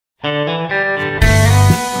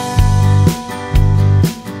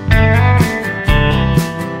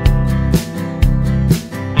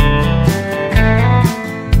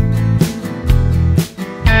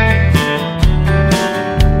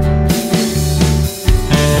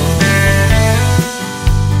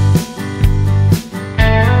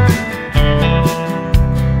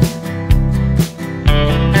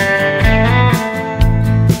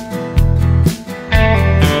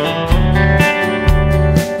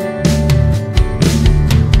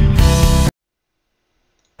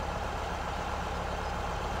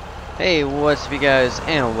Hey, what's up you guys,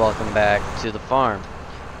 and welcome back to the farm.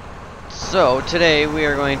 So today we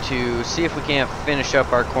are going to see if we can't finish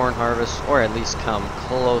up our corn harvest, or at least come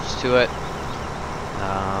close to it,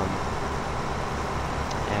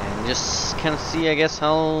 and just kind of see, I guess,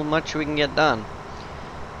 how much we can get done.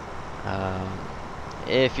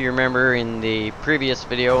 If you remember in the previous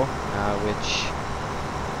video, which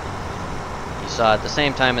you saw at the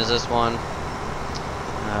same time as this one,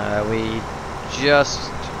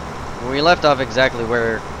 we left off exactly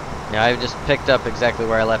where, I just picked up exactly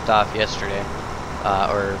where I left off yesterday,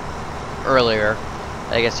 or earlier,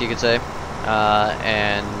 I guess you could say.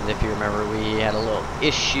 And if you remember, we had a little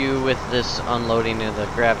issue with this unloading of the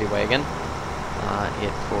gravity wagon.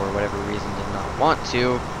 It, for whatever reason, did not want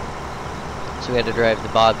to, so we had to drive the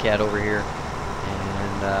Bobcat over here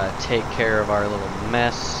and take care of our little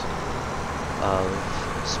mess of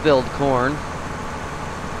spilled corn.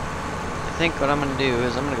 I think what I'm going to do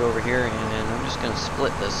is I'm going to go over here and I'm just going to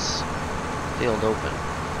split this field open.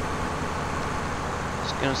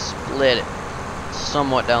 Just going to split it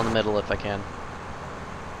somewhat down the middle if I can.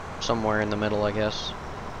 Somewhere in the middle, I guess.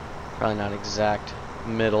 Probably not exact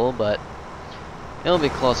middle, but it'll be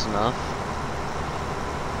close enough.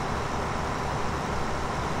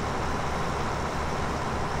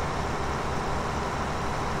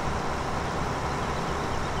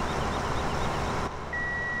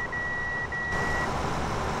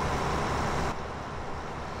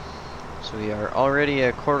 So we are already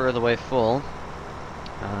a quarter of the way full.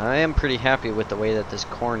 I am pretty happy with the way that this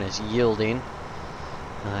corn is yielding.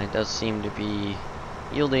 It does seem to be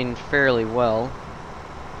yielding fairly well.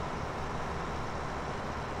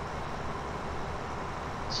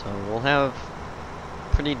 So we'll have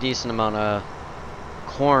a pretty decent amount of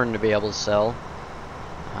corn to be able to sell.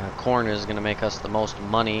 Corn is going to make us the most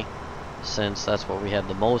money, since that's what we had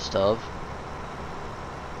the most of.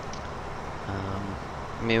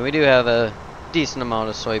 I mean, we do have a decent amount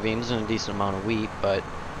of soybeans and a decent amount of wheat, but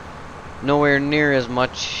nowhere near as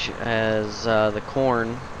much as the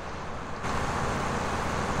corn.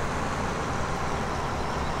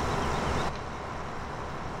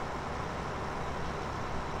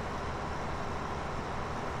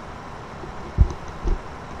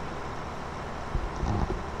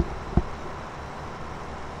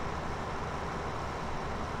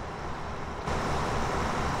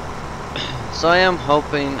 So I am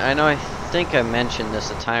hoping, I think I mentioned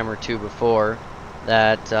this a time or two before,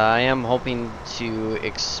 that I am hoping to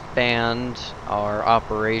expand our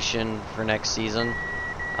operation for next season.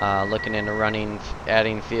 Looking into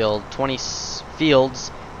adding fields,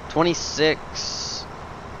 26,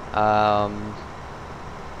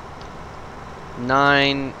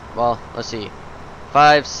 9, well, let's see,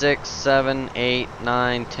 5, 6, 7, 8,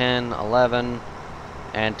 9, 10, 11,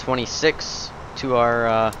 and 26 to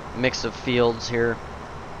our mix of fields here,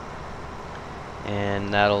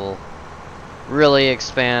 and that'll really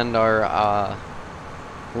expand our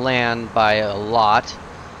land by a lot.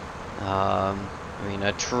 I mean,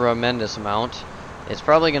 a tremendous amount. It's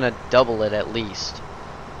probably gonna double it at least.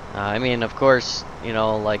 I mean, of course, you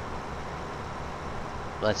know, like,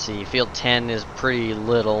 let's see, field 10 is pretty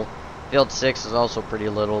little, field 6 is also pretty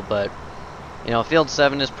little, but you know, field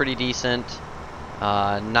 7 is pretty decent.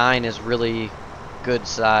 9 is really good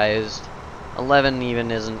sized. 11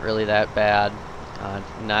 even isn't really that bad.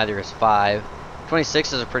 Neither is 5.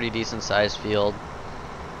 26 is a pretty decent sized field.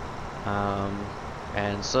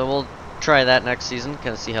 And so we'll try that next season, kind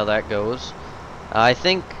of see how that goes. I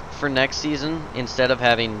think for next season, instead of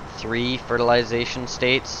having 3 fertilization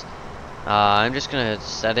states, I'm just going to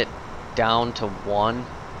set it down to 1,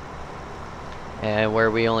 and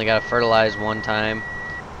where we only got to fertilize 1 time,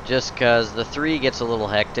 just because the 3 gets a little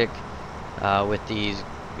hectic with these,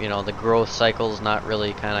 you know, the growth cycles not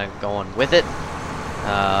really kind of going with it.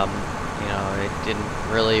 You know, it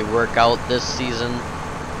didn't really work out this season,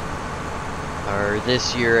 or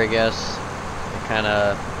this year, I guess.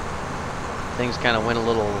 It things kind of went a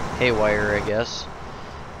little haywire, I guess.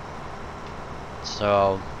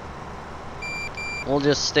 So we'll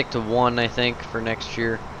just stick to 1, I think, for next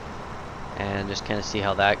year, and just kind of see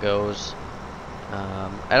how that goes.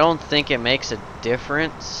 I don't think it makes a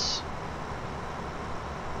difference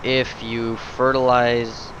if you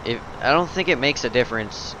fertilize. I don't think it makes a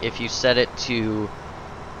difference if you set it to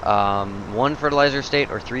 1 fertilizer state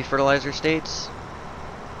or 3 fertilizer states.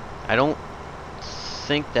 I don't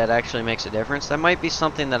think that actually makes a difference. That might be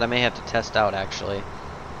something that I may have to test out, actually.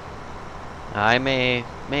 I may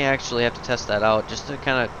actually have to test that out just to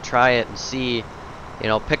kind of try it and see, you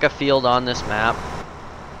know, pick a field on this map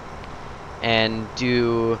and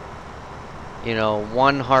do, you know,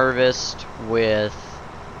 1 harvest with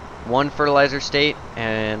 1 fertilizer state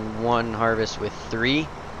and 1 harvest with 3,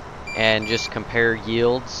 and just compare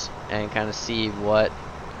yields and kind of see what,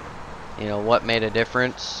 you know, what made a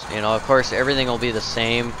difference. You know, of course everything will be the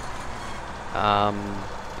same,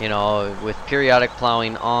 you know, with periodic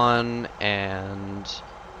plowing on and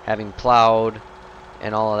having plowed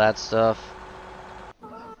and all of that stuff.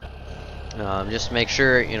 Just make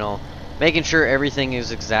sure, you know, making sure everything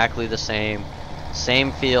is exactly the same.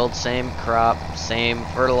 Same field, same crop, same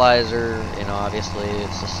fertilizer, you know, obviously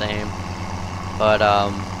it's the same. But,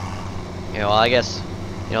 you know, I guess,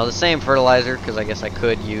 you know, the same fertilizer, because I guess I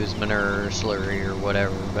could use manure or slurry or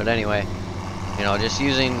whatever. But anyway, you know, just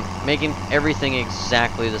making everything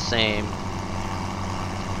exactly the same.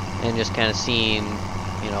 And just kind of seeing,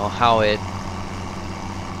 you know, how if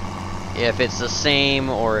it's the same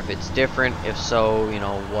or if it's different. If so, you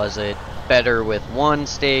know, was it better with 1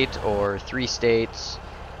 state or 3 states,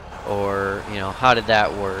 or, you know, how did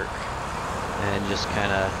that work? And just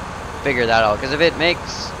kind of figure that out. Because if it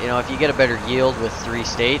makes, you know, if you get a better yield with 3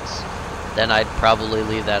 states, then I'd probably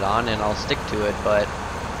leave that on and I'll stick to it. But,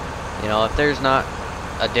 you know, if there's not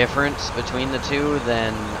a difference between the two,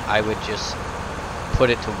 then I would just put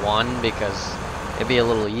it to 1, because it'd be a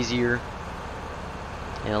little easier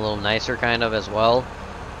and a little nicer kind of as well.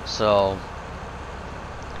 So,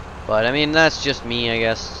 but I mean, that's just me, I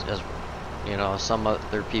guess. As you know, some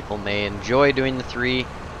other people may enjoy doing the 3,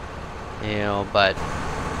 you know, but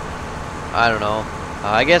I don't know.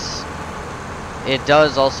 I guess it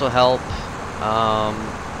does also help.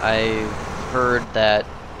 I've heard that,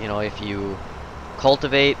 you know, if you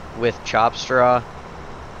cultivate with chop straw,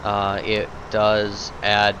 it does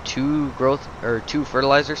add 2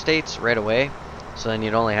 fertilizer states right away. So then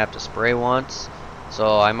you'd only have to spray once.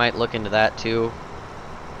 So I might look into that too.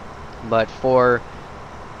 But for,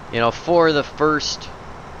 you know, for the first,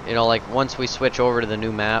 you know, like once we switch over to the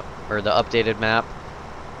new map or the updated map,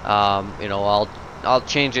 you know, I'll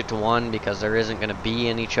change it to 1, because there isn't going to be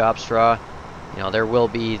any chop straw. You know, there will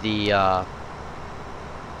be the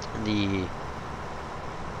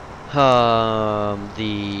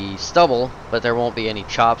stubble, but there won't be any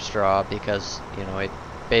chop straw, because, you know, it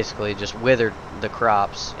basically just withered the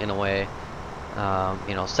crops in a way.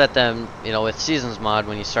 You know, set them, you know, with Seasons mod,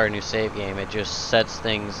 when you start a new save game, it just sets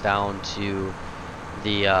things down to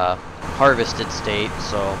the harvested state.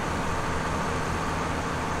 So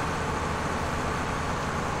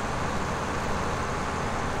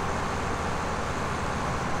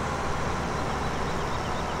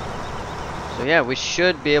yeah, we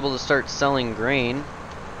should be able to start selling grain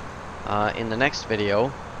in the next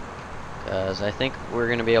video, because I think we're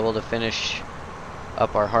going to be able to finish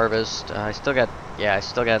up our harvest. I still got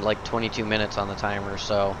like 22 minutes on the timer,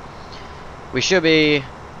 so we should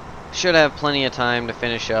have plenty of time to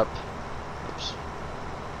finish up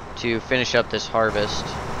this harvest.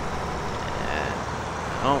 And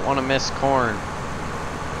I don't want to miss corn.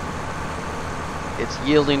 It's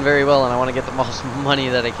yielding very well, and I want to get the most money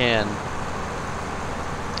that I can.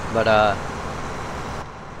 But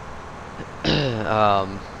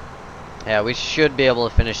yeah, we should be able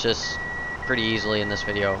to finish this pretty easily in this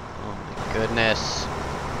video. Oh my goodness.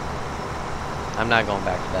 I'm not going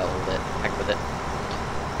back to that a little bit. Heck with it.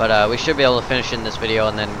 But we should be able to finish in this video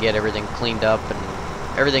and then get everything cleaned up and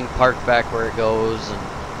everything parked back where it goes,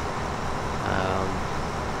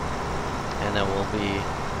 and then we'll be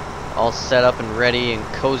all set up and ready and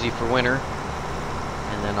cozy for winter.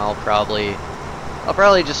 And then I'll probably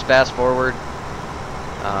just fast forward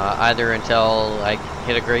either until I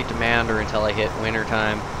hit a great demand or until I hit winter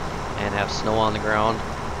time and have snow on the ground.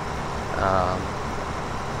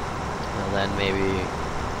 And then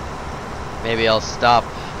maybe I'll stop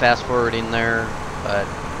fast forwarding there, but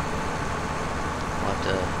we'll have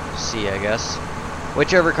to see, I guess.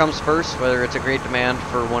 Whichever comes first, whether it's a great demand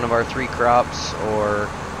for one of our 3 crops or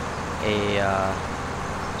a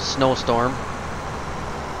snowstorm,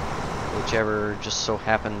 whichever just so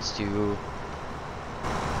happens to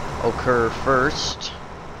occur first.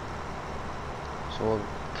 So we'll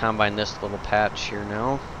combine this little patch here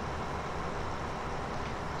now.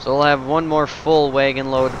 So we'll have one more full wagon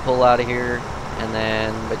load to pull out of here, and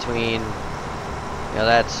then between, you know,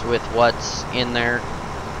 that's with what's in there.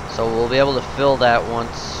 So we'll be able to fill that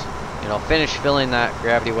once, you know, finish filling that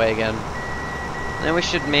gravity wagon. And then we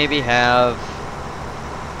should maybe have,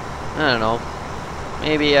 I don't know,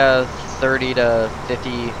 maybe a 30 to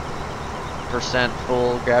 50%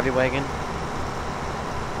 full gravity wagon.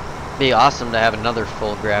 Be awesome to have another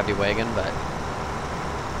full gravity wagon, but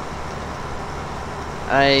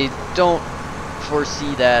I don't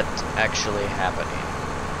foresee that actually happening.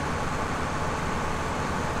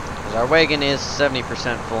 because our wagon is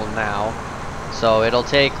 70% full now. So it'll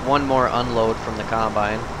take one more unload from the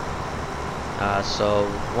combine. So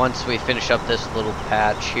once we finish up this little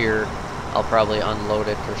patch here, I'll probably unload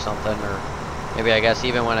it or something, or maybe I guess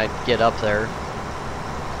even when I get up there,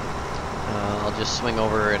 I'll just swing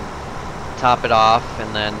over and top it off,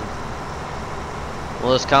 and then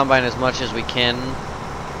we'll just combine as much as we can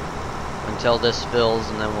until this fills,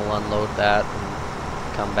 and then we'll unload that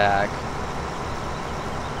and come back.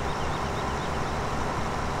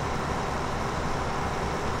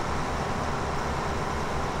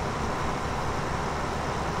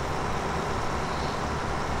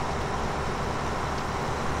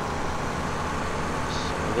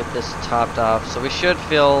 Get this topped off, so we should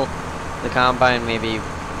fill the combine maybe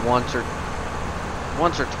once or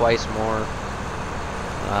twice more.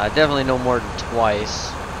 Definitely no more than twice,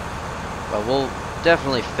 but we'll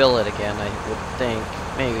definitely fill it again, I would think.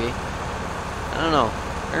 Maybe, I don't know,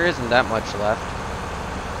 there isn't that much left.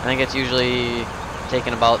 I think it's usually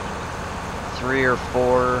taking about 3 or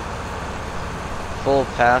 4 full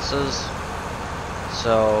passes,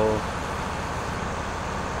 so.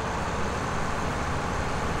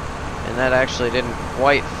 And that actually didn't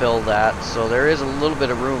quite fill that, so there is a little bit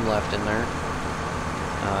of room left in there.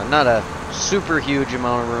 Not a super huge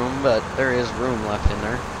amount of room, but there is room left in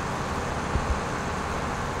there.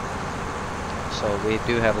 So we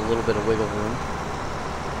do have a little bit of wiggle room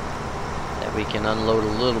that we can unload a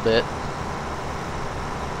little bit.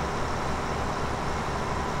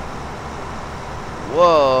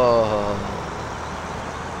 Whoa!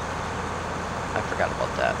 I forgot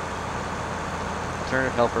about that.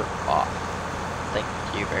 Alternative helper off. Thank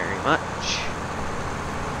you very much.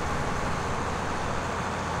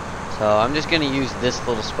 So I'm just going to use this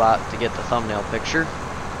little spot to get the thumbnail picture.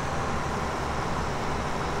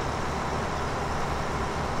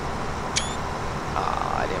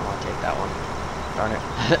 Ah, I didn't want to take that one. Darn it.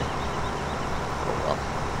 Oh well.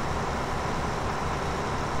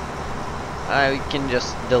 I can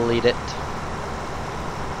just delete it.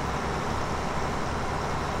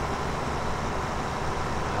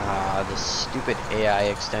 This stupid AI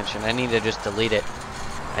extension. I need to just delete it.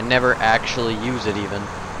 I never actually use it even.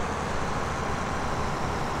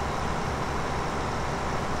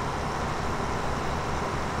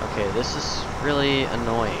 Okay, this is really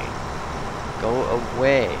annoying. Go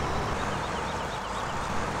away.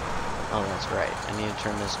 Oh, that's right. I need to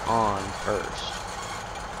turn this on first.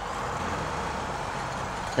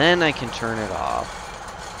 Then I can turn it off.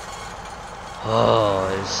 Oh,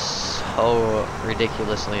 it's so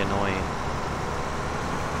ridiculously annoying.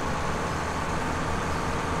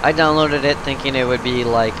 I downloaded it thinking it would be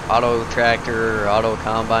like Auto Tractor or Auto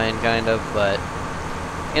Combine kind of, but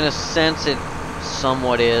in a sense it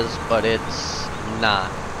somewhat is, but it's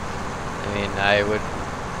not. I mean,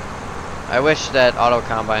 I wish that Auto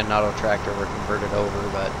Combine and Auto Tractor were converted over,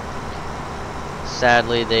 but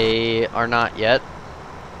sadly they are not yet.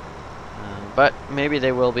 But maybe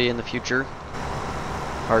they will be in the future.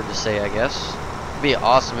 Hard to say, I guess. It'd be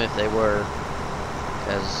awesome if they were,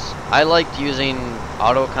 because I liked using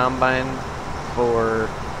Auto Combine for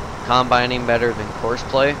combining better than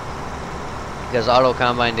Courseplay, because Auto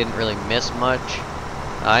Combine didn't really miss much.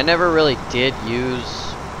 I never really did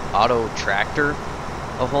use Auto Tractor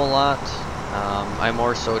a whole lot. I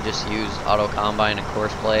more so just used Auto Combine and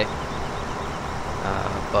Courseplay,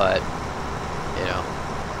 but you know,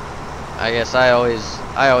 I guess I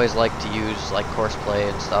always like to use like Courseplay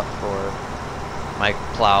and stuff for my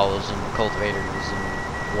plows and cultivators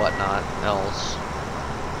and whatnot else.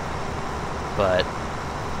 But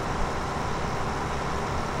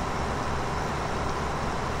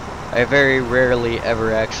I very rarely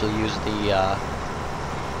ever actually use the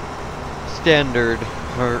standard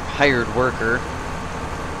or hired worker.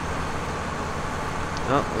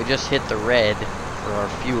 Oh, we just hit the red for our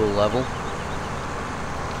fuel level.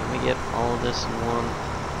 Can we get all of this in one?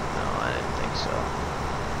 No, I didn't think so.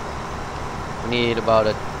 We need about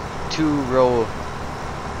a 2-row.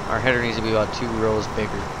 Our header needs to be about 2 rows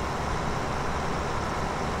bigger.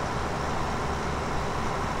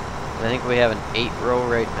 I think we have an 8-row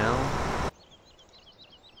right now.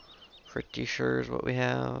 Pretty sure is what we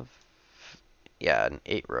have. Yeah, an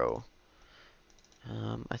 8-row.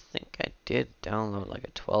 I think I did download like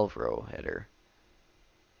a 12-row header.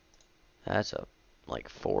 That's a like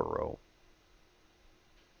 4-row.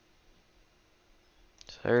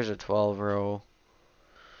 So there's a 12-row.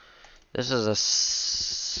 This is a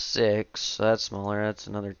 6, so that's smaller. That's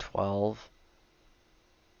another 12.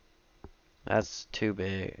 That's too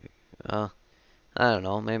big. I don't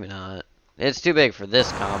know, maybe not. It's too big for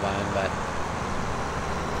this combine, but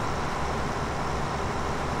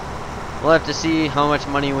We'll have to see how much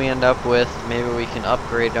money we end up with. Maybe we can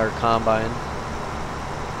upgrade our combine.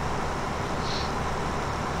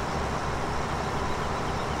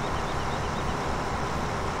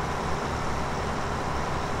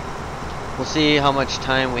 We'll see how much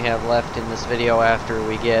time we have left in this video after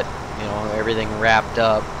we get, you know, everything wrapped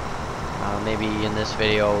up. Maybe in this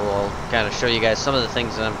video we'll kind of show you guys some of the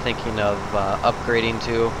things that I'm thinking of upgrading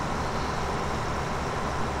to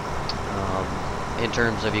in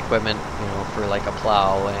terms of equipment, you know, for like a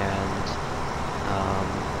plow and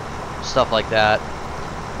stuff like that.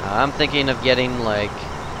 I'm thinking of getting like,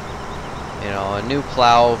 you know, a new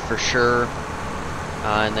plow for sure,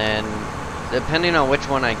 and then depending on which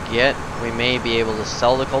one I get, we may be able to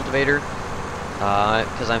sell the cultivator,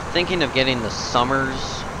 because I'm thinking of getting the Summers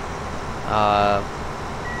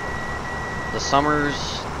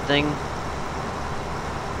thing,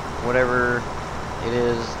 whatever it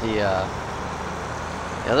is,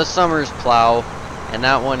 the Summers plow, and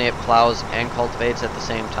that one it plows and cultivates at the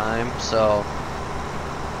same time, so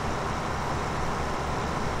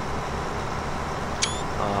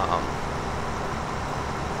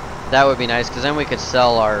that would be nice, because then we could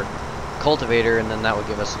sell our cultivator, and then that would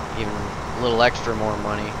give us even a little extra more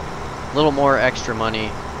money,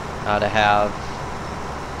 to have.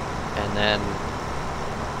 And then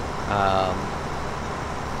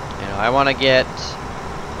you know, I want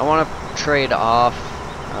to trade off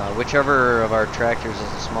whichever of our tractors is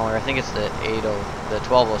the smaller. I think it's the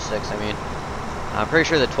 1206. I mean, I'm pretty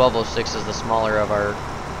sure the 1206 is the smaller of our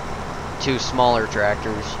two smaller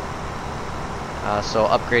tractors. So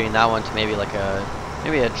upgrading that one to maybe like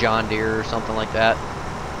maybe a John Deere or something like that.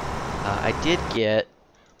 I did get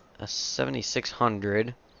a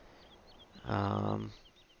 7600.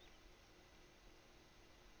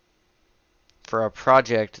 For a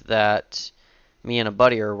project that me and a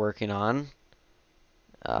buddy are working on.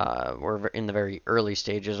 We're in the very early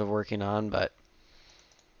stages of working on, but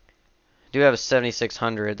I do have a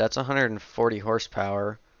 7600. That's 140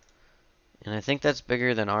 horsepower, and I think that's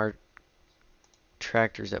bigger than our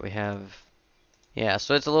tractors that we have. Yeah,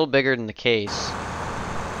 so it's a little bigger than the case,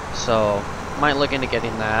 so might look into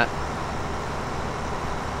getting that.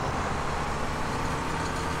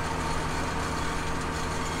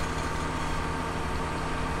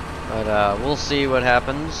 But we'll see what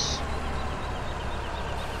happens.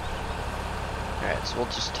 Alright, so we'll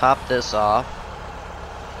just top this off,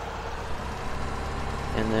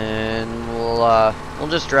 and then we'll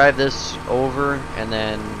just drive this over, and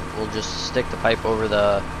then we'll just stick the pipe over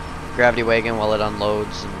the gravity wagon while it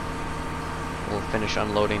unloads, and we'll finish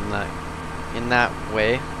unloading that in that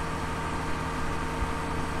way.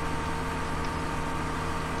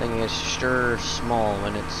 Thing is sure small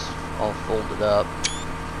when it's all folded up.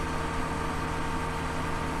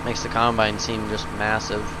 Makes the combine seem just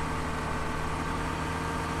massive.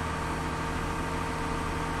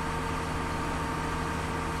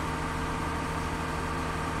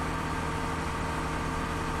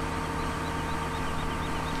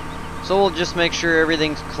 So we'll just make sure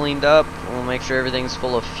everything's cleaned up. We'll make sure everything's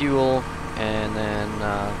full of fuel, and then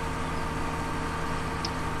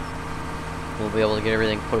we'll be able to get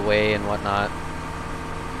everything put away and whatnot.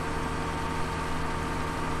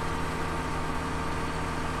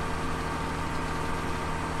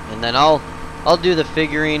 And then I'll do the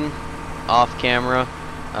figuring off camera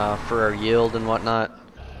for our yield and whatnot.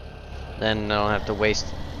 Then I don't have to waste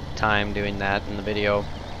time doing that in the video.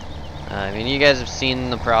 I mean, you guys have seen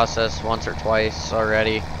the process once or twice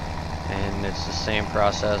already, and it's the same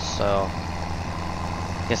process, so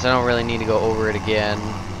I guess I don't really need to go over it again.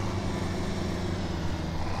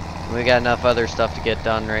 We got enough other stuff to get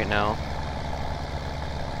done right now.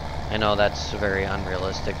 I know that's a very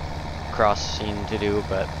unrealistic cross scene to do,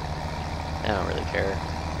 but I don't really care.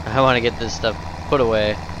 I want to get this stuff put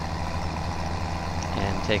away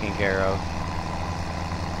and taken care of.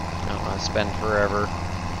 I don't want to spend forever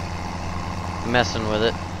messing with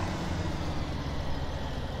it.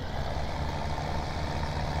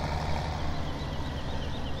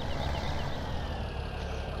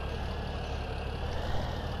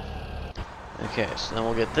 Okay, so then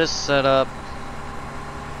we'll get this set up.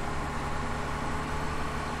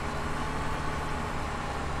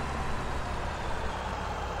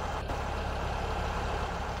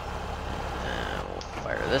 We'll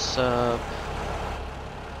fire this up.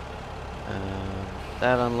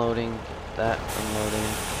 That unloading. That unloading.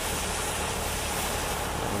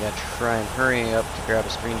 And we gotta try and hurry up to grab a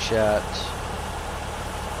screenshot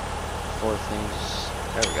for things.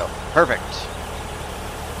 There we go. Perfect.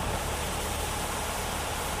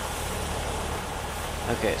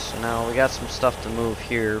 Okay, so now we got some stuff to move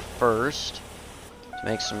here first. to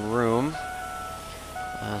make some room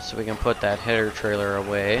so we can put that header trailer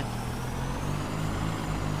away.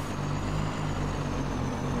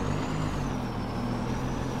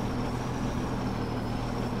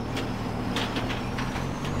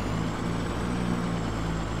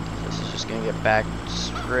 This is just going to get back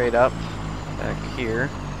straight up back here.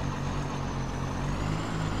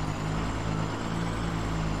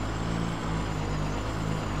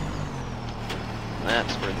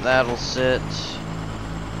 That's where that'll sit.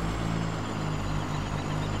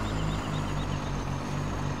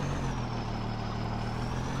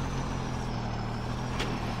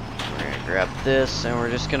 We're gonna grab this and we're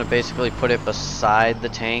just gonna basically put it beside the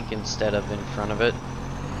tank instead of in front of it.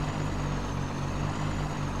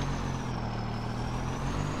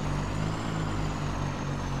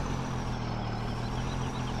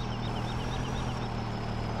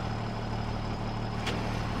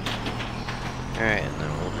 Alright, and then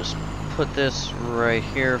we'll just put this right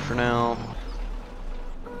here for now.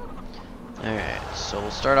 Alright, so we'll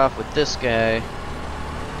start off with this guy.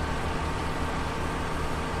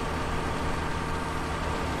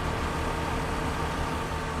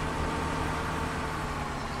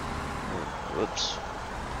 Whoops.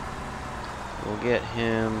 We'll get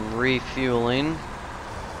him refueling.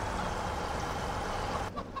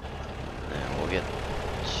 And we'll get...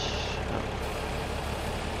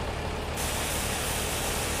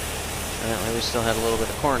 Apparently we still had a little bit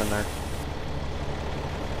of corn in there.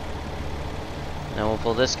 Now we'll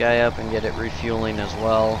pull this guy up and get it refueling as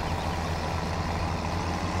well.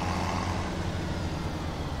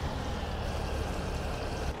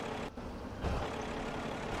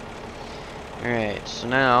 Alright, so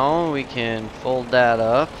now we can fold that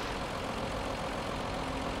up.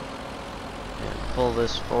 And pull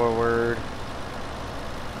this forward.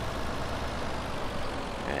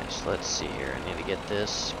 Alright, so let's see here. I need to get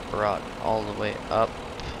this brought all the way up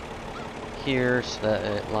here so that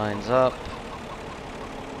it lines up.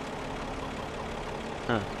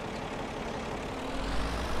 Huh.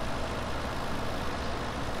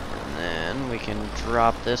 And then we can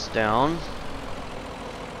drop this down.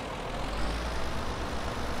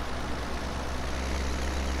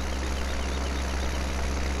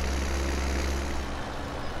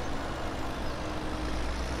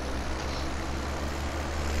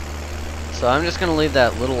 So I'm just going to leave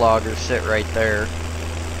that little auger sit right there,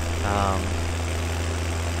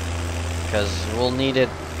 because we'll need it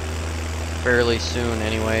fairly soon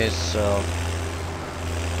anyways, so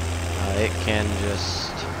it can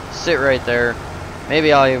just sit right there.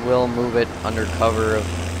 Maybe I will move it under cover of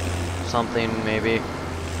something, maybe.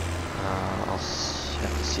 I'll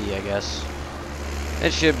have to see, I guess.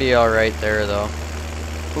 It should be alright there, though.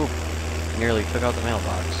 Ooh, nearly took out the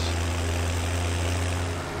mailbox.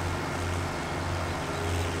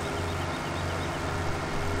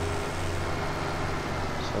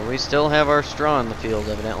 We still have our straw in the field,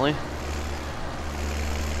 evidently.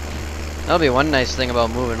 That'll be one nice thing about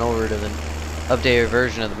moving over to the updated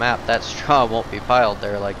version of the map. That straw won't be piled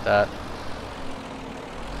there like that.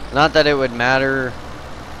 Not that it would matter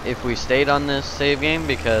if we stayed on this save game,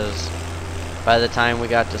 because by the time we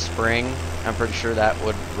got to spring, I'm pretty sure that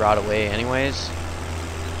would rot away anyways.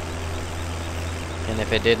 And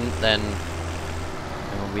if it didn't, then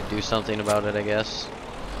we'd do something about it, I guess.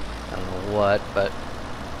 I don't know what, but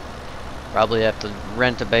probably have to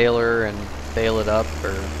rent a baler and bale it up,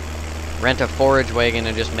 or rent a forage wagon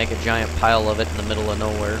and just make a giant pile of it in the middle of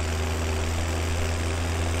nowhere.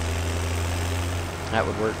 That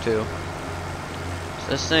would work too.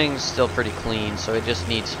 So this thing's still pretty clean, so it just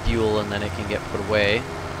needs fuel and then it can get put away.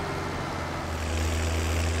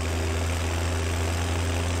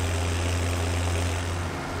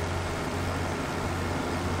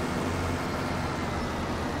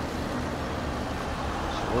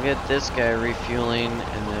 We'll get this guy refueling,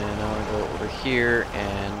 and then I want to go over here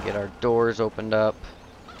and get our doors opened up.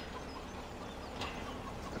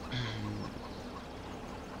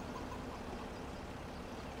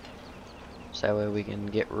 So that way we can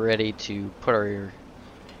get ready to put our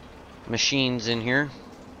machines in here.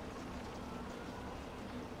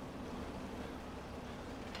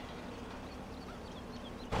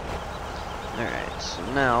 Alright, so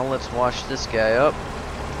now let's wash this guy up.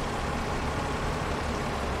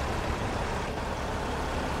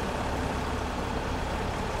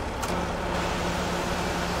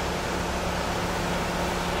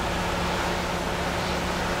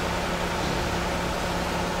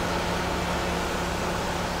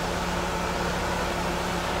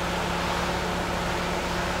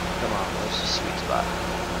 Come on, where's the sweet spot?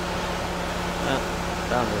 Oh,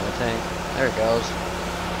 down to the tank. There it goes.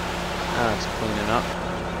 Now it's cleaning up.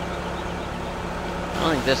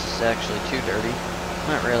 don't think this is actually too dirty.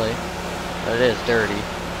 Not really, but it is dirty.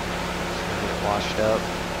 It's gonna get washed up.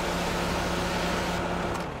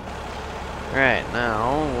 Alright,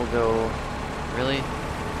 now we'll go. Really?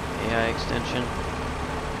 AI extension?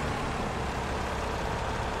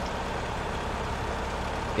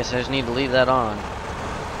 Guess I just need to leave that on.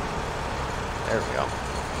 There we go.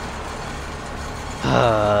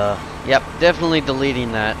 Yep, definitely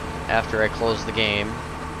deleting that after I close the game,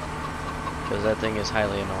 because that thing is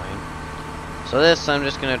highly annoying. So this I'm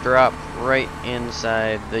just going to drop right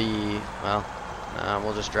inside the, well,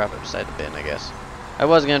 we'll just drop it beside the bin, I guess. I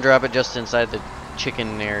was going to drop it just inside the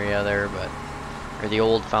chicken area there, but, or the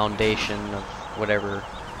old foundation of whatever,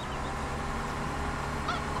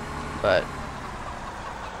 but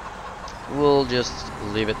we'll just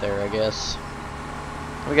leave it there, I guess.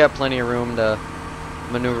 We got plenty of room to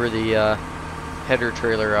maneuver the header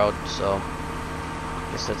trailer out, so I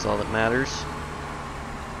guess that's all that matters.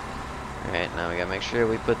 Alright, now we gotta make sure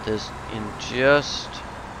we put this in just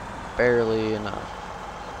barely enough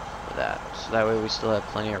for that, so that way we still have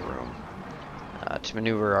plenty of room to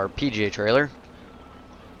maneuver our PJ trailer.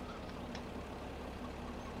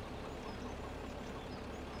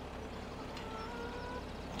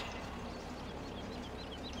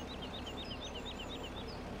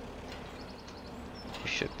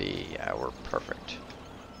 Should be, yeah, we're perfect.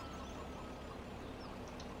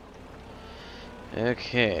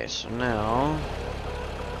 Okay, so now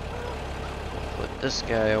we'll put this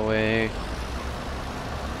guy away.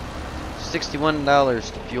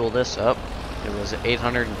 $61 to fuel this up. It was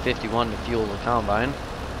 $851 to fuel the combine.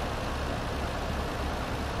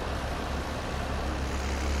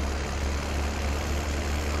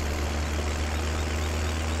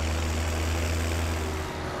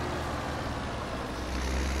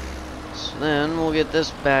 Then we'll get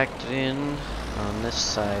this backed in on this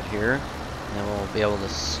side here, and then we'll be able to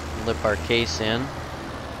slip our case in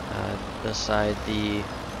beside the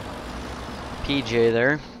PJ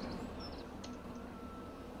there.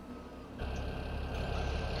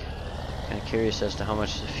 Kind of curious as to how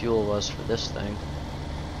much the fuel was for this thing.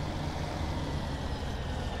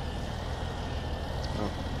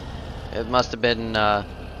 Oh. It must have been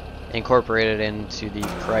incorporated into the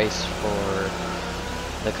price for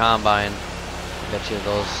the combine. I bet you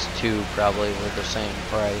those two probably were the same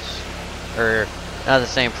price, or not the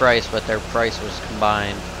same price, but their price was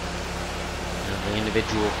combined. And the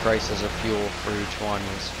individual prices of fuel for each one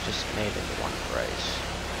was just made into one price,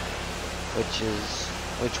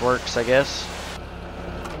 which works, I guess.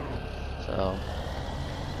 So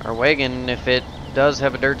our wagon, if it does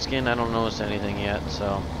have a dirt skin, I don't notice anything yet,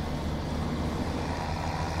 so.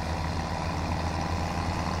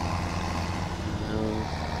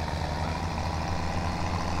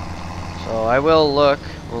 So I will look,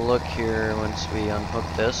 we'll look here once we unhook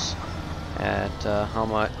this at how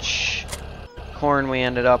much corn we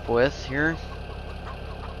ended up with here.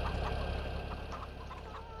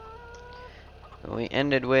 We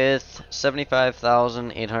ended with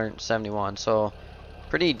 75,871, so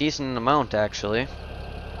pretty decent amount actually.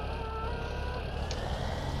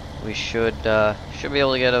 We should be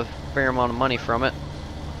able to get a fair amount of money from it.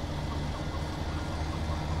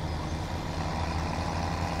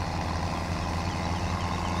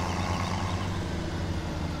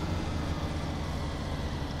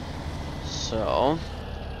 So,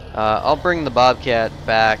 I'll bring the Bobcat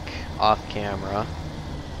back off camera,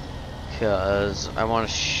 because I want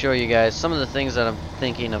to show you guys some of the things that I'm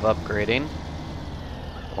thinking of upgrading,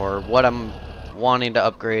 or what I'm wanting to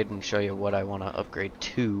upgrade, and show you what I want to upgrade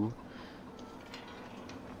to.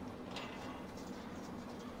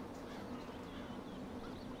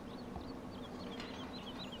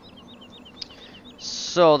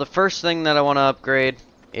 So, the first thing that I want to upgrade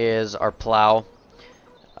is our plow.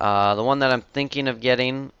 The one that I'm thinking of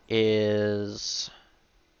getting is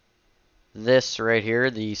this right here,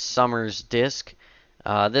 the Summers disc.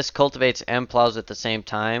 This cultivates and plows at the same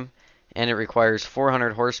time, and it requires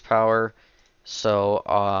 400 horsepower. So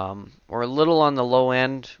we're a little on the low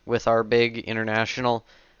end with our big International,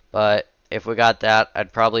 but if we got that,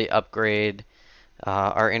 I'd probably upgrade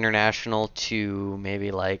our International to maybe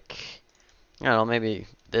like, I don't know, maybe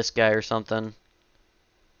this guy or something.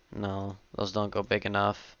 No, those don't go big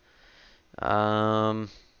enough. What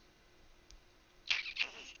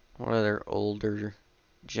other older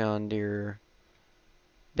John Deere,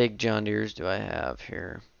 big John Deeres do I have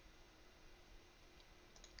here?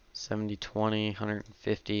 70, 20,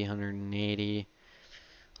 150, 180.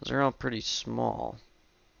 Those are all pretty small.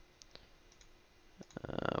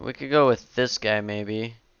 We could go with this guy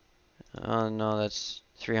maybe. Oh no, that's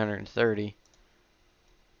 330.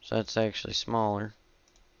 So that's actually smaller.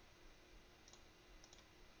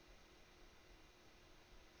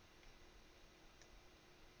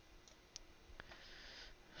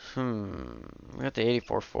 We got the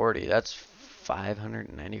 8440. That's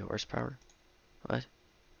 590 horsepower. What?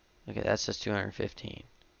 Okay, that says 215.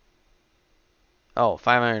 Oh,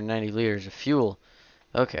 590 liters of fuel.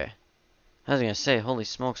 Okay. I was gonna say, holy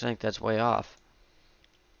smokes, I think that's way off.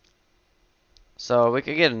 So we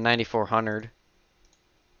could get a 9400.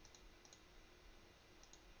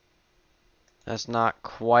 That's not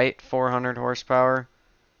quite 400 horsepower.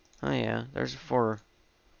 Oh yeah, there's a 4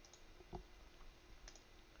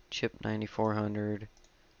 chip 9400.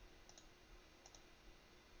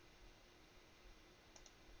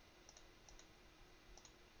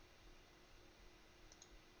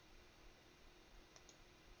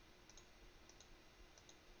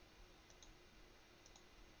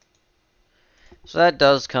 So that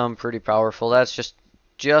does come pretty powerful. That's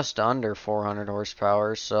just under 400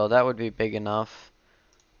 horsepower, so that would be big enough.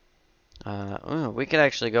 Ooh, we could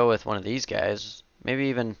actually go with one of these guys. Maybe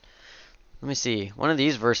even, let me see, one of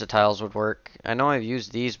these versatiles would work. I know I've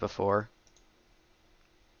used these before.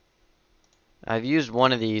 I've used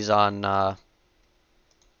one of these on,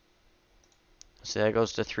 see, that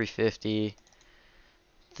goes to 350.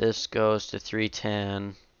 This goes to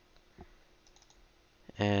 310.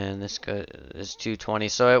 And this is 220.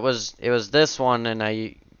 So it was this one, and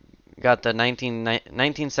I got the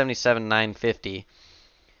 1977 950,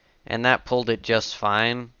 and that pulled it just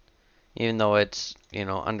fine, even though it's, you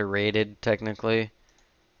know, underrated technically.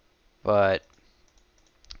 But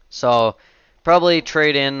so probably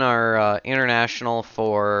trade in our international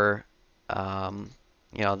for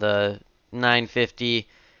you know, the 950,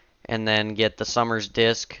 and then get the Summers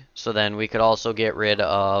disc. So then we could also get rid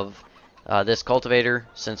of this cultivator,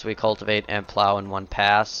 since we cultivate and plow in one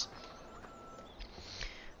pass.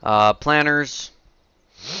 Planters.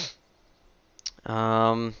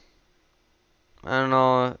 I don't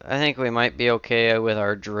know. I think we might be okay with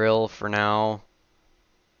our drill for now.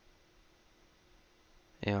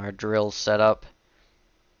 You know, our drill setup.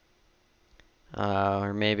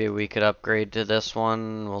 Or maybe we could upgrade to this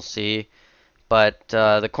one. We'll see. But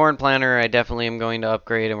the corn planter, I definitely am going to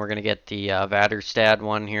upgrade, and we're going to get the Vaderstad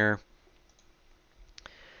one here.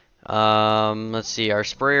 Let's see. Our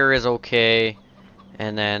sprayer is okay.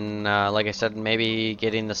 And then, like I said, maybe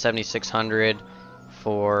getting the 7600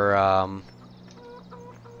 for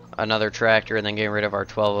another tractor, and then getting rid of our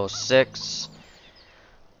 1206.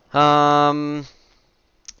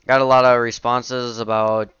 Got a lot of responses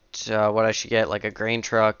about what I should get, like a grain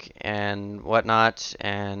truck and whatnot,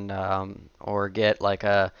 and or get like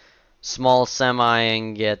a small semi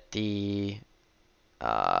and get the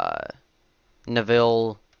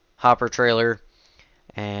Neville hopper trailer.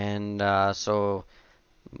 And so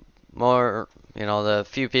more, you know, the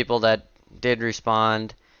few people that did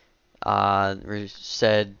respond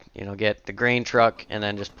said, you know, get the grain truck and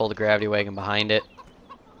then just pull the gravity wagon behind it.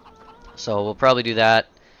 So we'll probably do that.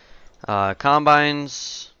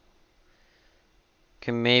 Combines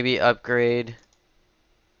can maybe upgrade.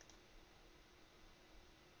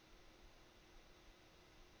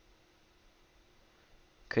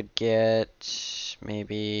 Could get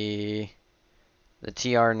maybe the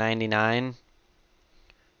TR99.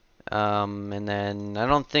 And then I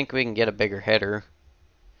don't think we can get a bigger header.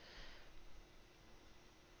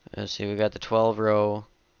 Let's see, we got the 12 row.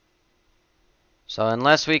 So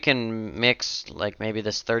unless we can mix like maybe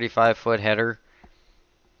this 35-foot header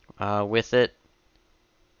with it,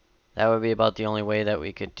 that would be about the only way that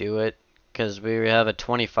we could do it, because we have a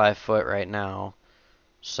 25-foot right now.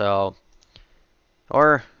 So,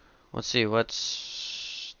 or let's see,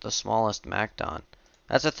 what's the smallest Macdon?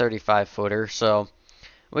 That's a 35-footer. So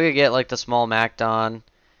we could get like the small Macdon,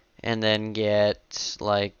 and then get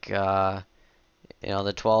like you know,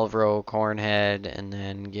 the 12-row corn head, and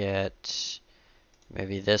then get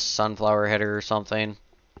maybe this sunflower header or something.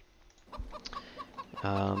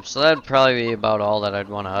 So that'd probably be about all that I'd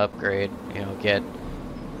want to upgrade, you know, get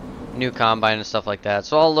new combine and stuff like that.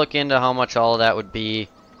 So I'll look into how much all of that would be,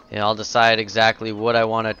 and I'll decide exactly what I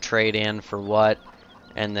want to trade in for what,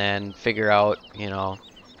 and then figure out, you know,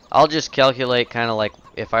 I'll just calculate kind of like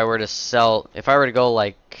if I were to go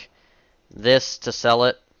like this to sell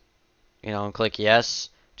it, you know, and click yes,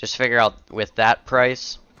 just figure out with that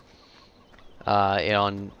price, you know,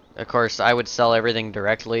 and of course I would sell everything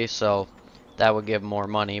directly, so that would give more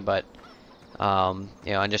money, but you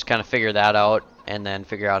know, and just kind of figure that out, and then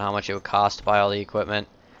figure out how much it would cost to buy all the equipment.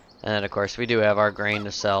 And then of course we do have our grain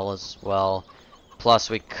to sell as well,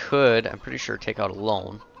 plus we could, I'm pretty sure, take out a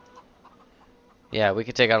loan. Yeah, we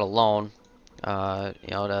could take out a loan,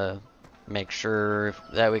 you know, to make sure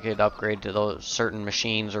that we could upgrade to those certain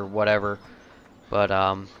machines or whatever. But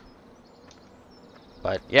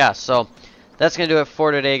yeah, so that's going to do it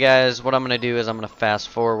for today, guys. What I'm going to do is I'm going to fast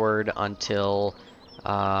forward until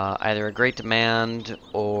either a great demand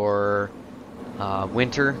or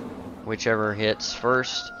winter, whichever hits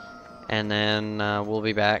first, and then we'll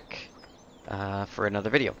be back for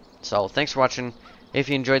another video. So thanks for watching. If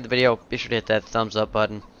you enjoyed the video, be sure to hit that thumbs up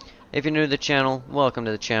button. If you're new to the channel, welcome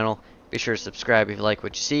to the channel. Be sure to subscribe if you like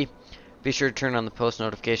what you see. Be sure to turn on the post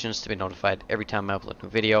notifications to be notified every time I upload a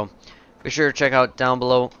new video. Be sure to check out down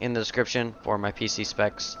below in the description for my PC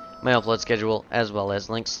specs, my upload schedule, as well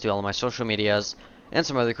as links to all of my social medias and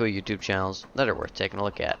some other cool YouTube channels that are worth taking a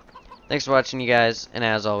look at. Thanks for watching, you guys, and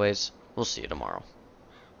as always, we'll see you tomorrow.